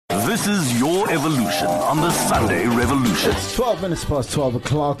This is your evolution on the Sunday Revolution. It's 12 minutes past 12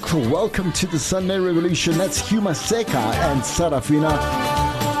 o'clock. Welcome to the Sunday Revolution. That's Huma Seka and Sarafina.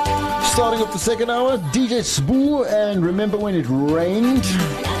 Starting off the second hour, DJ Sbu, and remember when it rained?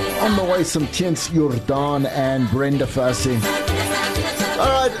 On the way, some Tiens Jordan and Brenda Fassi. All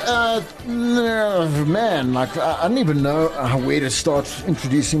right, man, like I don't even know where to start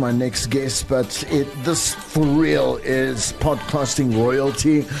introducing my next guest, but this for real is podcasting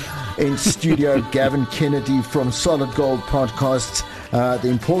royalty. In studio, Gavin Kennedy from Solid Gold Podcasts. The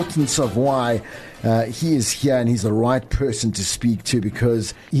importance of why he is here, and he's the right person to speak to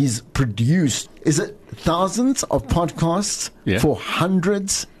because he's produced, is it thousands of podcasts for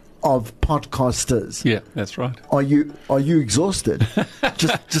hundreds of podcasters? Yeah, that's right. Are you exhausted?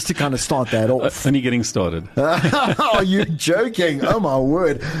 just to kind of start that off. Only getting started. Are you joking? Oh my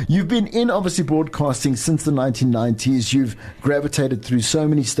word. You've been in obviously broadcasting since the 1990s. You've gravitated through so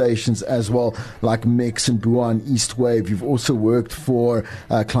many stations as well, like Mix and Bua and East Wave. You've also worked for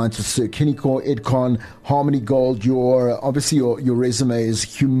clients with Sir Kinnicore, Edcon, Harmony Gold. Your resume is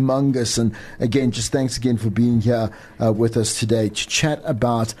humongous. And again, just thanks again for being here with us today to chat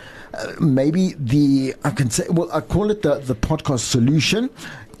about maybe I call it the podcast solution, ?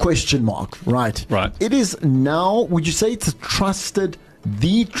 Right. It is now, would you say it's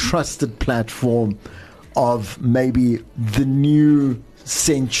the trusted platform of maybe the new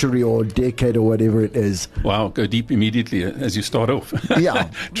century or decade or whatever it is? Wow, go deep immediately as you start off.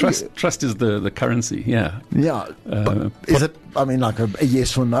 Yeah. Trust is the currency, yeah. Yeah. But is it, like a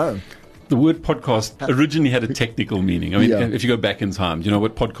yes or no? The word podcast originally had a technical meaning. If you go back in time, do you know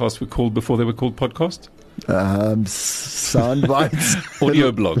what podcasts were called before they were called podcasts? Sound bites.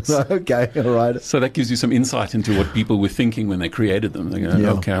 Audio blogs. Okay, all right. So that gives you some insight into what people were thinking when they created them. They go,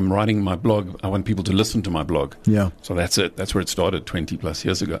 okay, I'm writing my blog. I want people to listen to my blog. Yeah. So that's it. That's where it started 20 plus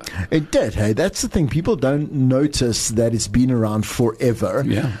years ago. It did, hey. That's the thing. People don't notice that it's been around forever.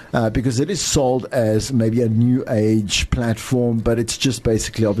 Yeah. Because it is sold as maybe a new age platform, but it's just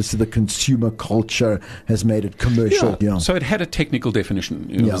basically, obviously, the consumer culture has made it commercial. Yeah. So it had a technical definition.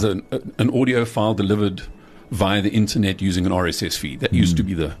 It was an audio file delivered via the internet using an RSS feed. That used to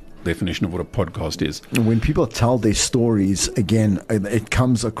be the definition of what a podcast is. When people tell their stories, again, it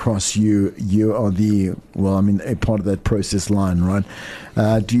comes across you are a part of that process line, right?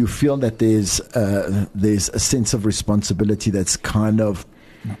 Do you feel that there's a sense of responsibility that's kind of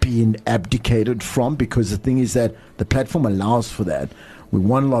being abdicated from? Because the thing is that the platform allows for that. We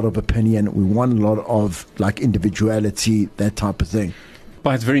want a lot of opinion. We want a lot of individuality, that type of thing.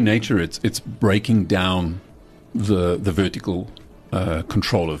 By its very nature, it's breaking down the vertical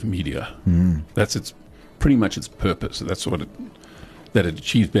control of media. That's pretty much its purpose. That's what it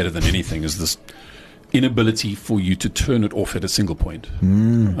achieves better than anything, is this inability for you to turn it off at a single point.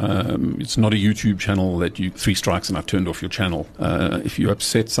 It's not a YouTube channel that 3 strikes and I've turned off your channel. If you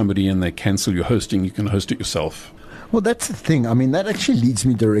upset somebody and they cancel your hosting, you can host it yourself. Well, that's the thing. That actually leads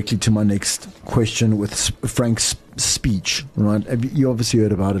me directly to my next question with Frank's speech, right? You obviously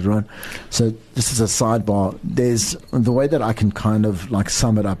heard about it, right? So just as a sidebar, there's the way that I can kind of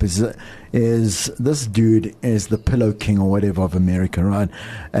sum it up is this dude is the pillow king or whatever of America, right?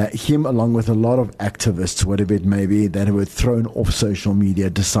 Him along with a lot of activists, whatever it may be, that were thrown off social media,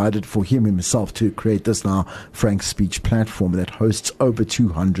 decided for himself to create this now Frank's speech platform that hosts over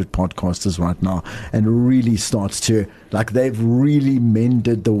 200 podcasters right now, and really starts to they've really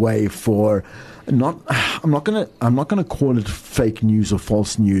mended the way for I'm not gonna call it fake news or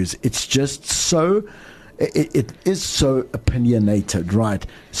false news. It's just so it is so opinionated, right?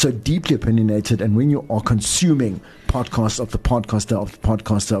 So deeply opinionated, and when you are consuming podcast of the podcaster of the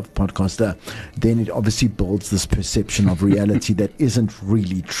podcaster of the podcaster, then it obviously builds this perception of reality that isn't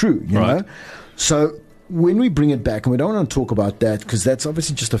really true, you know? So when we bring it back, and we don't want to talk about that because that's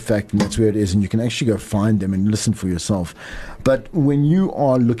obviously just a fact and that's where it is, and you can actually go find them and listen for yourself. But when you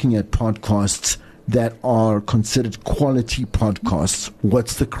are looking at podcasts that are considered quality podcasts,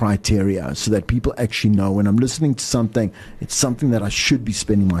 what's the criteria so that people actually know when I'm listening to something, it's something that I should be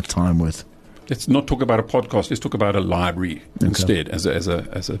spending my time with? Let's not talk about a podcast. Let's talk about a library instead, as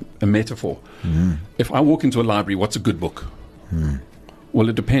a metaphor. If I walk into a library, what's a good book? Well,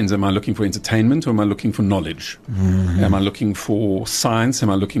 it depends. Am I looking for entertainment or am I looking for knowledge? Am I looking for science? Am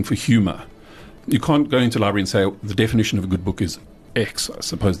I looking for humor? You can't go into a library and say the definition of a good book is X. I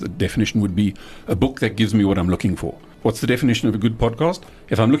suppose the definition would be a book that gives me what I'm looking for. What's the definition of a good podcast?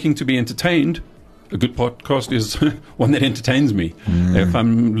 If I'm looking to be entertained, a good podcast is one that entertains me. If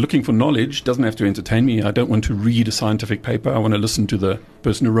I'm looking for knowledge, it doesn't have to entertain me. I don't want to read a scientific paper. I want to listen to the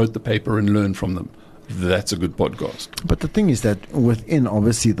person who wrote the paper and learn from them. that's a good podcast. But the thing is that within,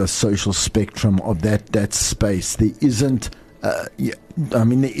 obviously, the social spectrum of that space, there isn't. There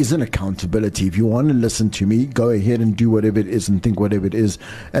isn't accountability. If you want to listen to me, go ahead and do whatever it is and think whatever it is.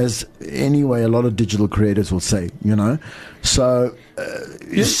 As anyway, a lot of digital creators will say, So,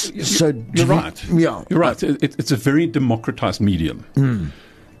 you're right. Yeah, you're right. It's a very democratized medium.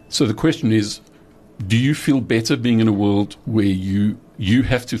 So the question is, do you feel better being in a world where you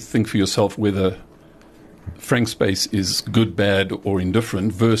have to think for yourself whether Frank Space is good, bad, or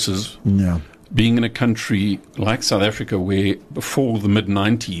indifferent versus being in a country like South Africa where before the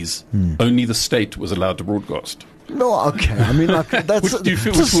mid-90s, only the state was allowed to broadcast? No, okay. I mean, that's which world do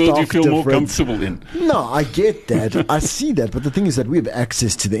you feel more comfortable in? No, I get that. I see that. But the thing is that we have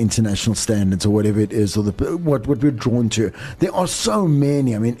access to the international standards or whatever it is, or what we're drawn to. There are so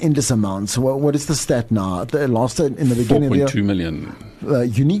many, endless amounts. What is the stat now? The last in the beginning 4.2 million.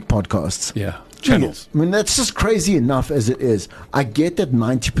 Unique podcasts. Yeah. Channels. That's just crazy enough as it is. I get that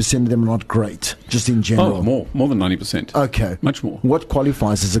 90% of them are not great, just in general. Oh, more than 90%. Okay. Much more. What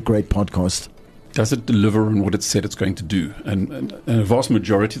qualifies as a great podcast? Does it deliver on what it said it's going to do? And a vast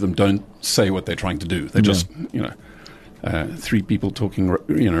majority of them don't say what they're trying to do. They just, three people talking,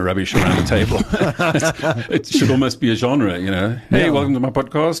 rubbish around the table. It should almost be a genre, Hey, welcome to my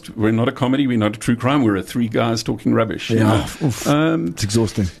podcast. We're not a comedy. We're not a true crime. We're three guys talking rubbish. Yeah. It's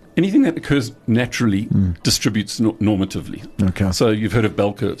exhausting. Anything that occurs naturally distributes normatively. Okay. So you've heard of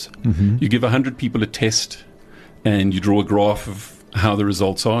bell curves. You give 100 people a test and you draw a graph of how the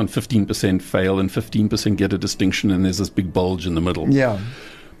results are, and 15% fail and 15% get a distinction, and there's this big bulge in the middle. Yeah.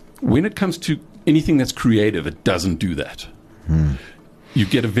 When it comes to anything that's creative, it doesn't do that. You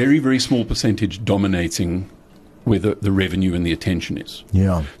get a very, very small percentage dominating where the revenue and the attention is.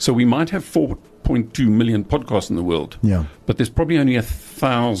 Yeah. So we might have 4.2 million podcasts in the world, but there's probably only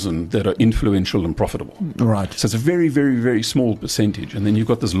 1,000 that are influential and profitable. Right. So it's a very, very, very small percentage. And then you've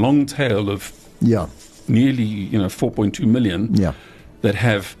got this long tail of nearly 4.2 million that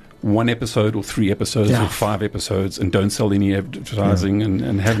have one episode or three episodes or 5 episodes and don't sell any advertising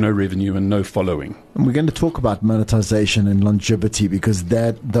and have no revenue and no following. And we're going to talk about monetization and longevity because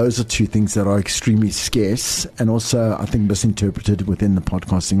those are two things that are extremely scarce and also, I think, misinterpreted within the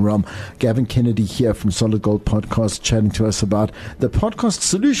podcasting realm. Gavin Kennedy here from Solid Gold Podcast chatting to us about the podcast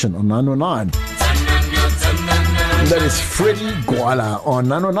solution on 909. That is Freddie Gwala on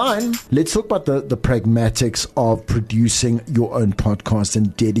 909. Let's talk about the pragmatics of producing your own podcast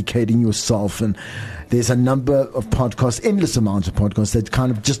and dedicating yourself. And there's a number of podcasts, endless amounts of podcasts that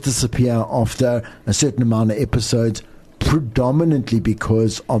kind of just disappear after a certain amount of episodes, predominantly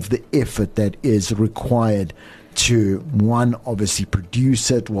because of the effort that is required to, one, obviously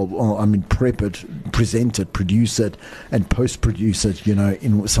produce it, prep it, present it, produce it, and post-produce it,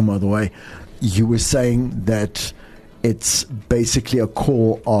 in some other way. You were saying that it's basically a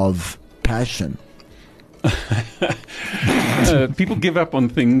call of passion. People give up on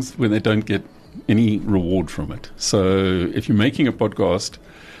things when they don't get any reward from it. So if you're making a podcast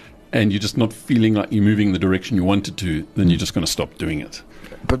and you're just not feeling like you're moving in the direction you wanted to, then you're just going to stop doing it.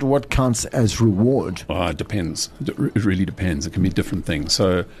 But what counts as reward? It depends. It really depends. It can be different things.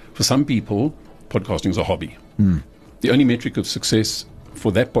 So for some people, podcasting is a hobby. The only metric of success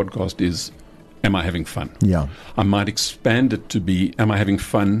for that podcast is, am I having fun? Yeah. I might expand it to be, am I having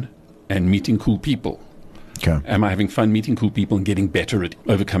fun and meeting cool people? Okay. Am I having fun meeting cool people and getting better at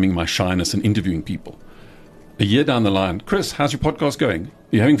overcoming my shyness and interviewing people? A year down the line, Chris, how's your podcast going?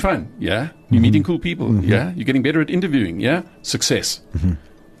 You're having fun? Yeah. You're meeting cool people? Yeah. You're getting better at interviewing? Yeah. Success.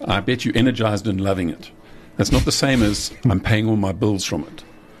 I bet you're energized and loving it. That's not the same as I'm paying all my bills from it.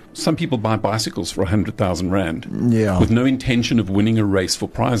 Some people buy bicycles for 100,000 Rand with no intention of winning a race for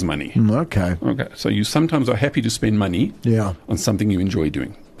prize money. Okay. So you sometimes are happy to spend money on something you enjoy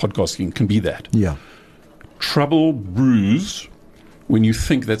doing. Podcasting can be that. Yeah. Trouble brews when you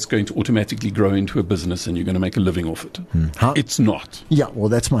think that's going to automatically grow into a business and you're going to make a living off it. It's not. Yeah, well,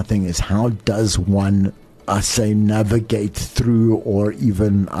 that's my thing is how does one, navigate through or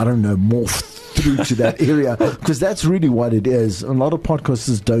even, morph through to that area? Because that's really what it is. A lot of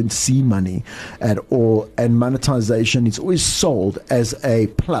podcasters don't see money at all. And monetization is always sold as a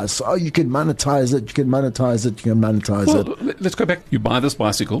plus. Oh, you can monetize it, you can monetize it, you can monetize it. Let's go back. You buy this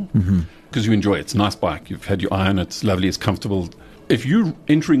bicycle because you enjoy it. It's a nice bike. You've had your eye on it. It's lovely. It's comfortable. If you're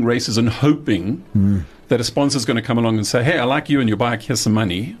entering races and hoping that a sponsor's going to come along and say, hey, I like you and your bike, here's some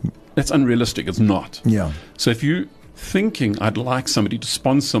money, that's unrealistic. It's not. Yeah. So if you're thinking, I'd like somebody to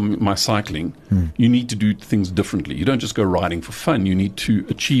sponsor my cycling, you need to do things differently. You don't just go riding for fun. You need to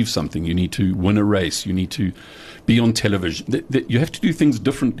achieve something. You need to win a race. You need to be on television. You have to do things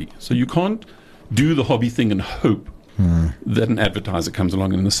differently. So you can't do the hobby thing and hope that an advertiser comes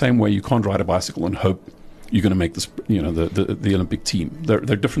along. And in the same way, you can't ride a bicycle and hope you're going to make this, the Olympic team. There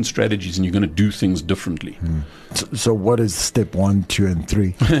are different strategies, and you're going to do things differently. So what is step 1, 2, and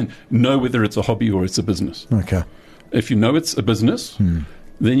 3? Know whether it's a hobby or it's a business. Okay. If you know it's a business,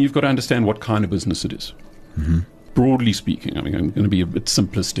 then you've got to understand what kind of business it is. Broadly speaking, I mean, I'm going to be a bit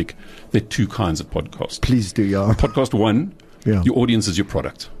simplistic. There are 2 kinds of podcasts. Please do, yeah. Podcast 1, your audience is your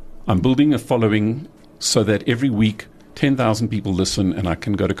product. I'm building a following so that every week 10,000 people listen, and I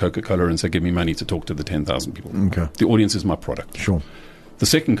can go to Coca-Cola and say, give me money to talk to the 10,000 people. Okay. The audience is my product. Sure. The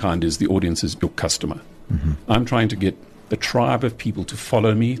second kind is the audience is your customer. I'm trying to get a tribe of people to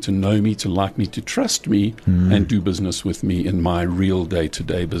follow me, to know me, to like me, to trust me, and do business with me in my real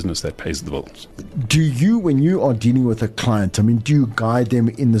day-to-day business that pays the bills. Do you, when you are dealing with a client, I mean, do you guide them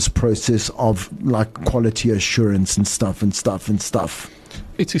in this process of like quality assurance and stuff?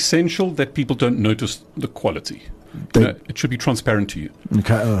 It's essential that people don't notice the quality. It should be transparent to you.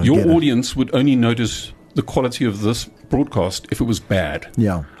 Okay. Your audience would only notice the quality of this broadcast if it was bad.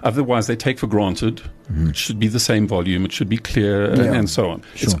 Yeah. Otherwise, they take for granted it should be the same volume, it should be clear, and so on.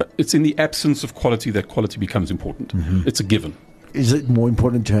 Sure. It's in the absence of quality that quality becomes important. It's a given. Is it more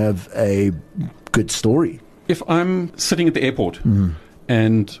important to have a good story? If I'm sitting at the airport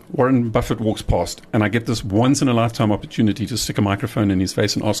and Warren Buffett walks past, and I get this once-in-a-lifetime opportunity to stick a microphone in his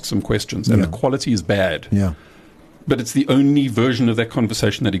face and ask some questions, and the quality is bad, but it's the only version of that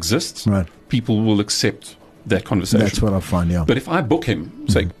conversation that exists, people will accept that conversation. That's what I find, But if I book him,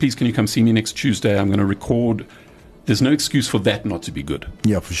 say, please, can you come see me next Tuesday? I'm going to record. There's no excuse for that not to be good.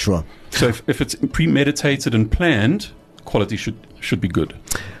 Yeah, for sure. So if it's premeditated and planned, quality should be good.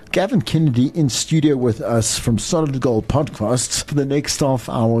 Gavin Kennedy in studio with us from Solid Gold Podcasts for the next half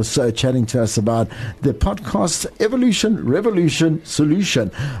hour or so, chatting to us about the podcast Evolution, Revolution,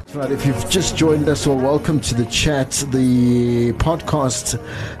 Solution. Right, if you've just joined us, well, welcome to the chat, the podcast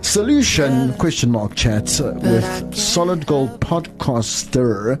Solution chat with Solid Gold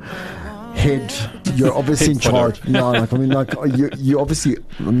Podcaster. Head, you're obviously in charge. No, you obviously,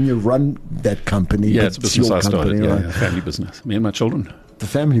 you run that company. Yeah, it's a business your I started. Company, right? Yeah, family business. Me and my children. The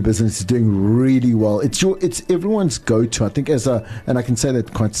family business is doing really well. It's everyone's go-to. I think and I can say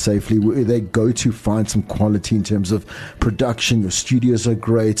that quite safely, they go to find some quality in terms of production. Your studios are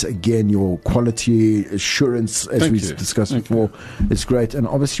great. Again, your quality assurance, as we discussed before, is great. And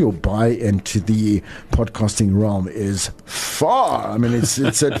obviously your buy-in to the podcasting realm is far. I mean, it's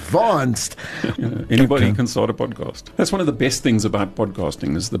advanced. Anybody can start a podcast. That's one of the best things about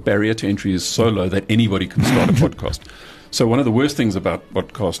podcasting is the barrier to entry is so low that anybody can start a podcast. So one of the worst things about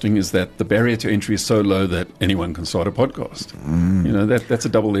podcasting is that the barrier to entry is so low that anyone can start a podcast. That's a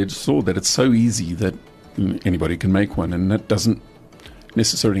double-edged sword, that it's so easy that anybody can make one, and that doesn't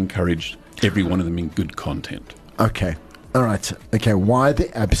necessarily encourage every one of them in good content. Okay. All right. Okay. Why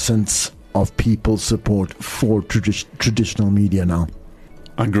the absence of people's support for traditional media now?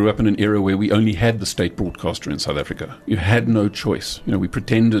 I grew up in an era where we only had the state broadcaster in South Africa. You had no choice. We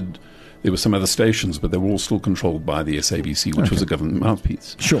pretended there were some other stations, but they were all still controlled by the SABC, which was a government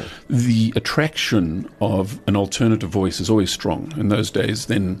mouthpiece. Sure. The attraction of an alternative voice is always strong. In those days,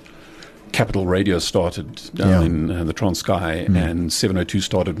 then Capital Radio started down in the Transkei, and 702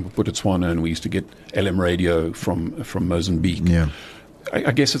 started in Botswana, and we used to get LM Radio from Mozambique. Yeah.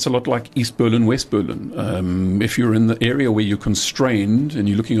 I guess it's a lot like East Berlin, West Berlin. If you're in the area where you're constrained and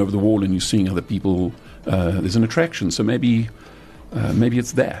you're looking over the wall and you're seeing other people, there's an attraction. So maybe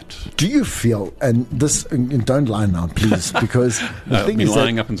it's that. Do you feel, and don't lie now, please, because the thing I've been is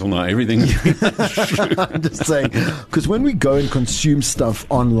lying up until now. Everything. I'm just saying, because when we go and consume stuff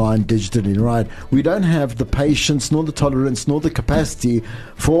online digitally, right, we don't have the patience, nor the tolerance, nor the capacity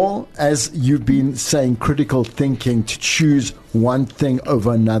for, as you've been saying, critical thinking, to choose one thing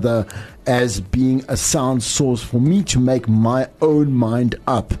over another as being a sound source for me to make my own mind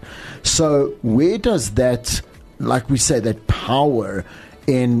up. So where does that, like we say, that power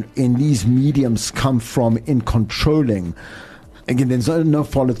in these mediums come from in controlling? Again, there's no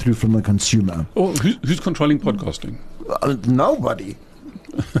follow through from the consumer. Oh, who's controlling podcasting? Nobody.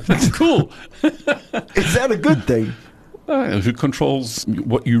 That's cool. Is that a good thing? Who controls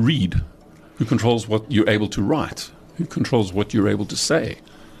what you read? Who controls what you're able to write? Who controls what you're able to say?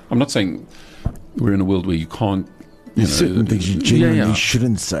 I'm not saying we're in a world where you can't. There's certain things you genuinely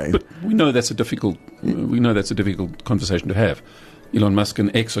shouldn't say. But we know that's a difficult. We know that's a difficult conversation to have. Elon Musk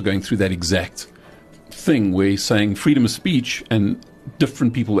and X are going through that exact thing where he's saying freedom of speech, and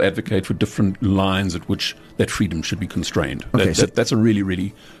different people advocate for different lines at which that freedom should be constrained. Okay, That's a really,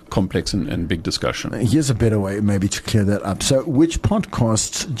 really complex and big discussion. Here's a better way maybe to clear that up. So which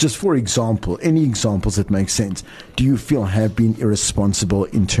podcasts, just for example, any examples that make sense, do you feel have been irresponsible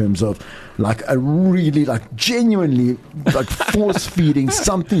in terms of like a really like genuinely like force feeding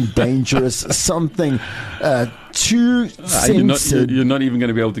something dangerous, something too censored? You're not even going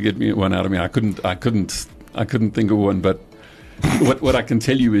to be able to get me one out of me. I couldn't think of one, but what I can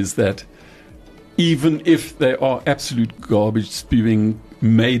tell you is that even if they are absolute garbage spewing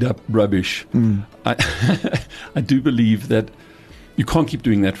made up rubbish, I do believe that you can't keep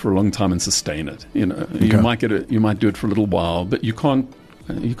doing that for a long time and sustain it. You know, Okay. you might do it for a little while, but you can't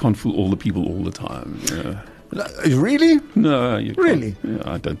fool all the people all the time. Really? No, you can't. Really? Yeah,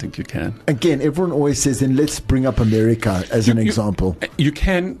 I don't think you can. Again, everyone always says, then let's bring up America as an example. You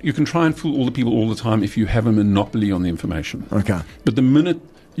can try and fool all the people all the time if you have a monopoly on the information. Okay. But the minute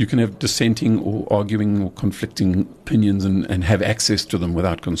you can have dissenting or arguing or conflicting opinions and have access to them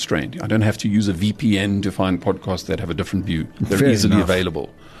without constraint. I don't have to use a VPN to find podcasts that have a different view. They're Fair easily enough. available.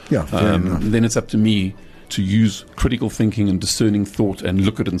 Yeah, fair enough. Then it's up to me to use critical thinking and discerning thought and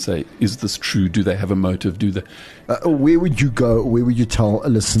look at it and say, is this true? Do they have a motive? Where would you go? Where would you tell a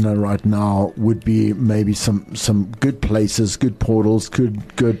listener right now would be maybe some good places, good portals,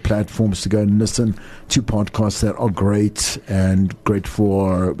 good platforms to go and listen to podcasts that are great and great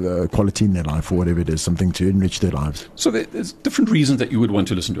for quality in their life or whatever it is, something to enrich their lives? So there's different reasons that you would want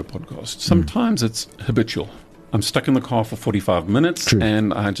to listen to a podcast. Sometimes it's habitual. I'm stuck in the car for 45 minutes True.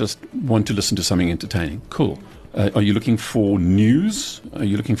 and I just want to listen to something entertaining. Cool. Are you looking for news? Are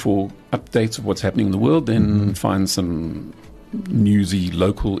you looking for updates of what's happening in the world? Then find some newsy,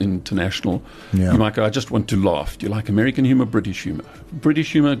 local, international. Yeah. You might go, I just want to laugh. Do you like American humor, British humor?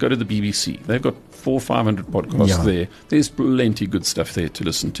 British humor, go to the BBC. They've got 400 or 500 podcasts there. There's plenty good stuff there to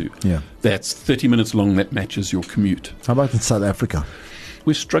listen to. Yeah. That's 30 minutes long. That matches your commute. How about in South Africa?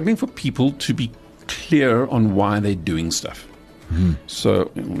 We're struggling for people to be clear on why they're doing stuff.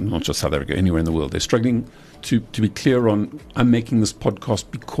 So, not just South Africa, anywhere in the world, they're struggling to be clear on, I'm making this podcast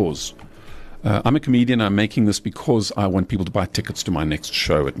because I'm a comedian, I'm making this because I want people to buy tickets to my next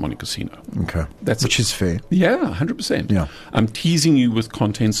show at Monte Casino. Okay. That's Which is fair. Yeah, 100%. Yeah. I'm teasing you with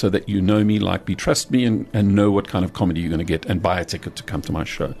content so that you know me, like me, trust me, and know what kind of comedy you're going to get and buy a ticket to come to my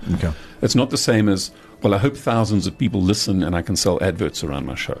show. Okay. It's not the same as, well, I hope thousands of people listen and I can sell adverts around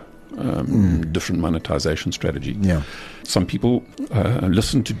my show. Different monetization strategy. Yeah. Some people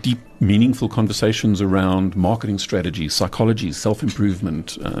listen to deep, meaningful conversations around marketing strategy, psychology,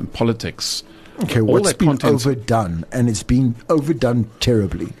 self-improvement, politics. Okay, All what's that been content's- overdone, and it's been overdone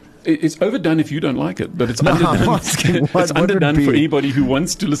terribly? It's overdone if you don't like it, but it's No, I'm underdone. asking, what It's would it underdone for be? anybody who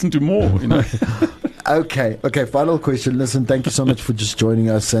wants to listen to more. You know? Okay, final question. Listen, thank you so much for just joining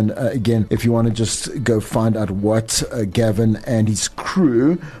us. And again, if you want to just go find out what Gavin and his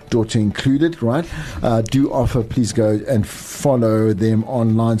crew, daughter included, right, do offer, please go and follow them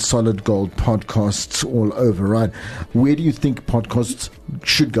online. Solid Gold podcasts all over, right? Where do you think podcasts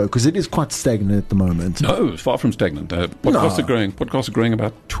should go? Because it is quite stagnant at the moment. No, far from stagnant. Podcasts are growing. Podcasts are growing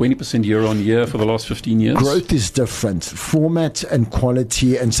about 20% year on year for the last 15 years. Growth is different. Format and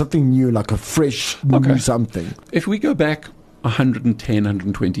quality and something new, like a fresh new something. If we go back 110,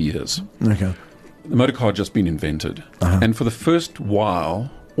 120 years, Okay. the motor car had just been invented. And for the first while,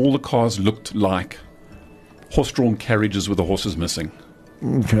 all the cars looked like horse-drawn carriages with the horses missing.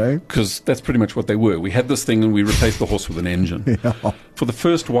 Okay. Because that's pretty much what they were. We had this thing and we replaced the horse with an engine. For the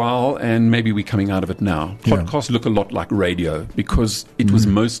first while, and maybe we're coming out of it now, podcasts look a lot like radio because it was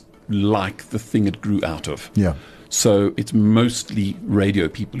most like the thing it grew out of. Yeah. So it's mostly radio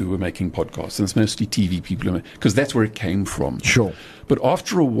people who were making podcasts, and it's mostly TV people because that's where it came from. Sure. But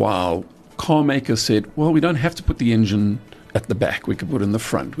after a while, car makers said, well, we don't have to put the engine at the back. We could put it in the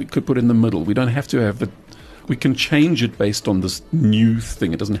front. We could put it in the middle. We don't have to have it. We can change it based on this new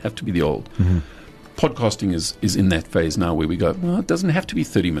thing. It doesn't have to be the old. Podcasting is in that phase now where we go, well, it doesn't have to be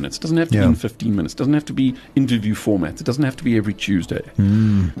 30 minutes. It doesn't have to be in 15 minutes. It doesn't have to be interview format. It doesn't have to be every Tuesday.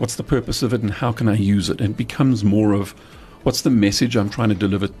 What's the purpose of it and how can I use it? And it becomes more of what's the message I'm trying to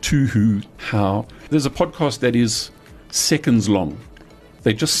deliver to who, how. There's a podcast that is seconds long.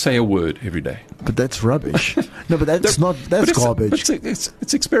 They just say a word every day. But that's rubbish. No, but that's garbage.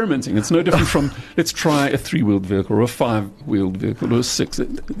 It's experimenting. It's no different from let's try a 3-wheeled vehicle or a 5-wheeled vehicle or a 6.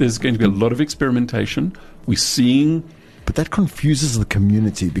 There's going to be a lot of experimentation. We're seeing. But that confuses the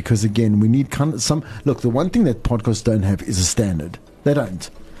community because, again, we need some. Look, the one thing that podcasts don't have is a standard. They don't.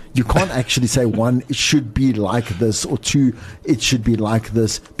 You can't actually say, one, it should be like this, or two, it should be like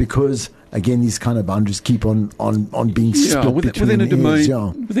this, because again, these kind of boundaries keep on being split within a domain.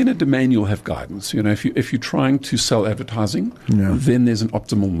 ears, Within a domain, you'll have guidance. If you're trying to sell advertising, then there's an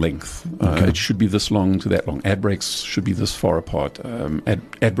optimal length. It should be this long to that long. Ad breaks should be this far apart.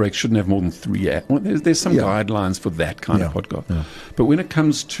 Ad breaks shouldn't have more than 3 ads. Well, there's some guidelines for that kind of podcast. Yeah. But when it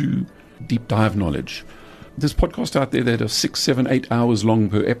comes to deep dive knowledge, there's podcasts out there that are 6, 7, 8 hours long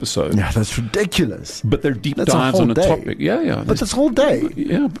per episode. Yeah, that's ridiculous. But they're deep dives on a topic. Yeah. But that's a whole day.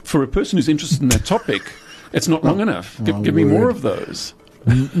 Yeah, for a person who's interested in that topic, it's not long enough. Give me more of those.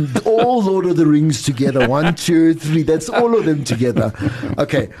 All Lord of the Rings together. 1, 2, 3. That's all of them together.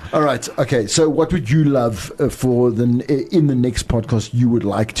 Okay. All right. Okay. So what would you love in the next podcast you would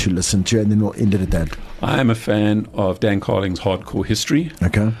like to listen to? And then we'll end it at that. I am a fan of Dan Carling's Hardcore History.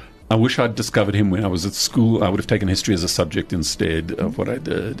 Okay. I wish I'd discovered him when I was at school. I would have taken history as a subject instead of what I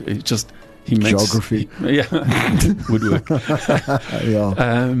did. He makes geography. Would work.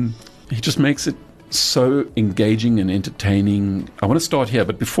 He just makes it so engaging and entertaining. I want to start here,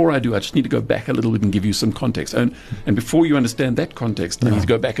 but before I do, I just need to go back a little bit and give you some context. And before you understand that context, I need to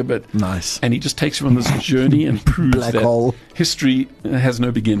go back a bit. Nice. And he just takes you on this journey and proves that history has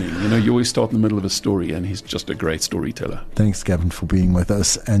no beginning. You always start in the middle of a story, and he's just a great storyteller. Thanks, Gavin, for being with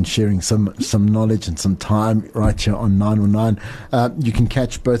us and sharing some knowledge and some time right here on 909. You can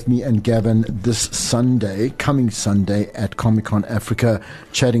catch both me and Gavin this coming Sunday at Comic-Con Africa,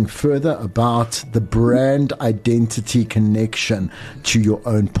 chatting further about the brand identity connection to your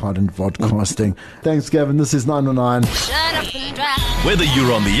own pod and vodcasting. Thanks, Gavin. This is 909. Whether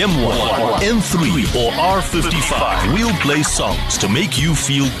you're on the M1, M3, or R55, we'll play songs to make you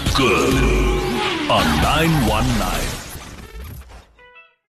feel good on 919.